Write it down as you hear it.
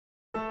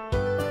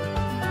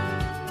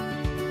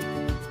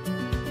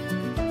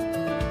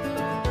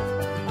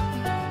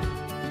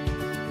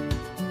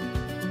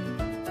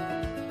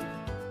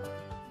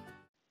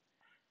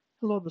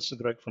Hello, this is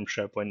Greg from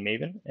SharePoint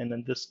Maven, and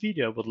in this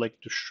video, I would like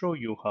to show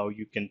you how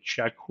you can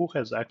check who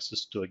has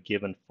access to a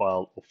given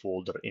file or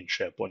folder in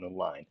SharePoint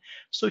Online.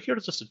 So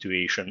here's the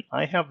situation.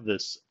 I have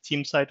this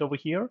team site over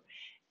here,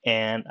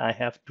 and I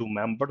have two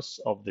members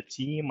of the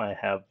team. I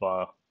have,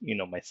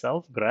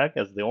 myself, Greg,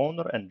 as the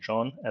owner, and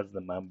John as the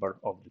member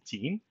of the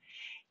team.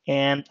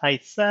 And I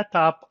set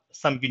up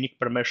some unique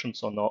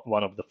permissions on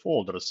one of the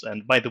folders.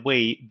 And by the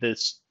way,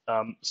 this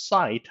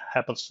site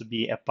happens to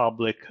be a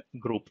public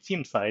group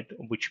team site,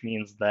 which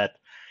means that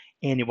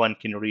anyone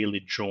can really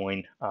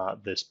join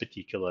this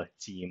particular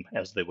team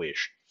as they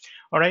wish.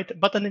 All right,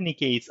 but in any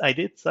case, I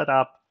did set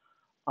up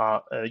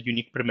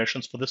unique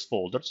permissions for this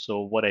folder.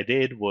 So what I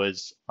did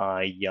was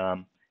I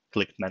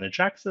clicked Manage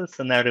Access,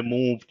 and I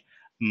removed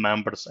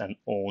members and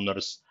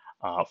owners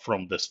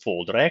from this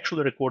folder. I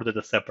actually recorded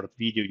a separate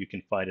video. You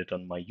can find it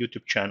on my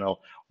YouTube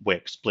channel where I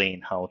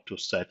explain how to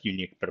set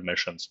unique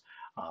permissions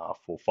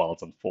for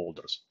files and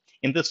folders.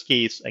 In this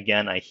case,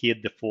 again, I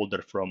hid the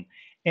folder from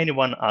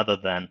anyone other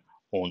than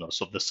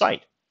owners of the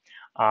site.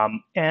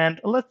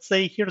 And let's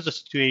say here's a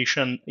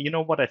situation, you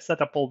know what, I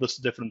set up all this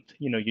different,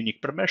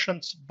 unique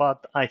permissions,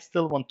 but I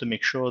still want to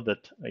make sure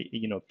that,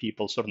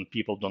 certain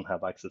people don't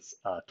have access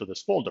to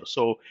this folder.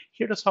 So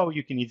here's how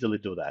you can easily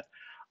do that.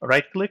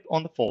 Right click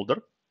on the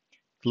folder,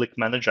 click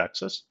Manage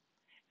Access,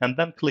 and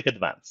then click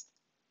Advanced.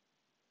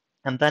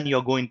 And then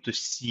you're going to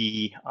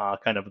see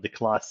kind of the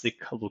classic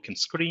looking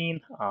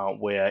screen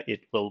where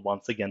it will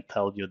once again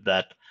tell you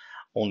that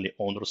only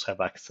owners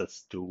have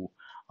access to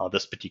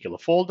this particular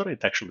folder.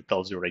 It actually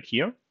tells you right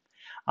here.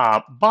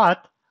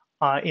 But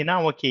in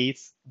our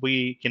case,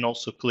 we can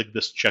also click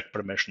this check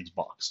permissions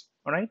box.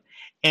 All right.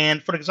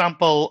 And for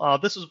example,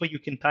 this is where you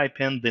can type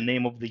in the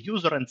name of the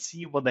user and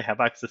see what they have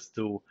access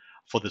to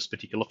for this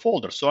particular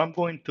folder. So I'm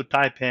going to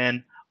type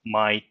in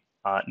my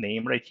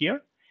name right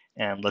here.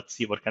 And let's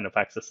see what kind of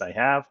access I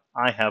have.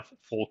 I have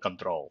full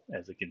control.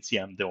 As you can see,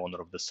 I'm the owner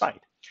of the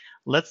site.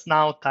 Let's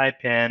now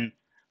type in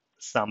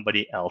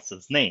somebody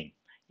else's name.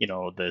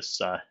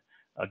 This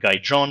guy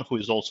John, who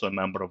is also a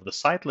member of the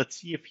site. Let's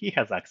see if he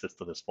has access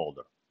to this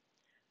folder.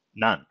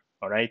 None,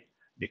 all right?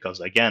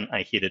 Because again,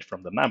 I hid it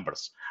from the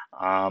members.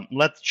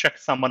 Let's check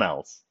someone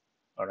else,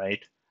 all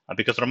right?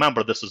 Because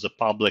remember, this is a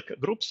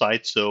public group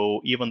site,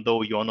 so even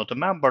though you're not a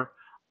member,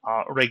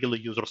 regular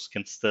users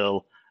can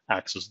still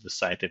access the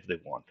site if they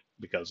want,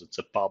 because it's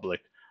a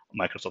public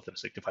Microsoft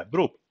 365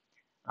 group.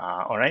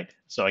 All right,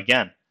 so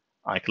again,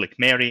 I click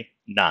Mary,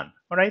 none.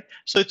 All right,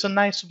 so it's a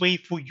nice way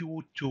for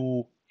you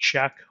to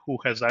check who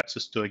has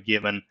access to a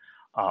given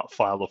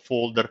file or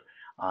folder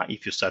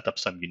if you set up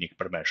some unique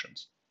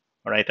permissions.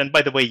 All right, and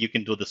by the way, you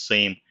can do the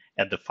same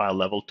at the file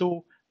level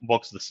too.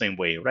 Works the same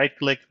way. Right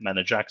click,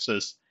 Manage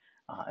Access,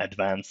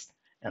 Advanced,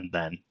 and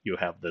then you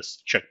have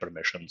this check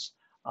permissions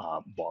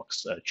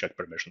box, check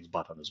permissions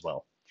button as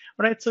well.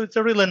 All right, so it's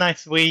a really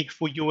nice way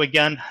for you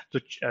again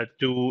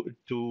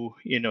to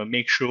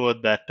make sure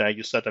that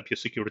you set up your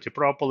security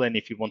properly, and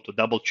if you want to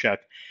double check,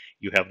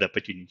 you have the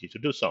opportunity to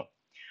do so.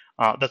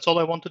 That's all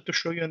I wanted to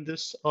show you in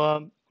this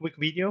quick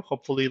video.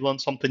 Hopefully you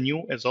learned something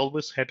new. As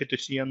always, happy to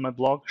see you on my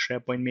blog,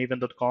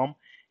 sharepointmaven.com,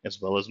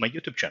 as well as my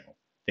YouTube channel.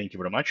 Thank you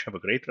very much. Have a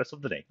great rest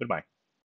of the day. Goodbye.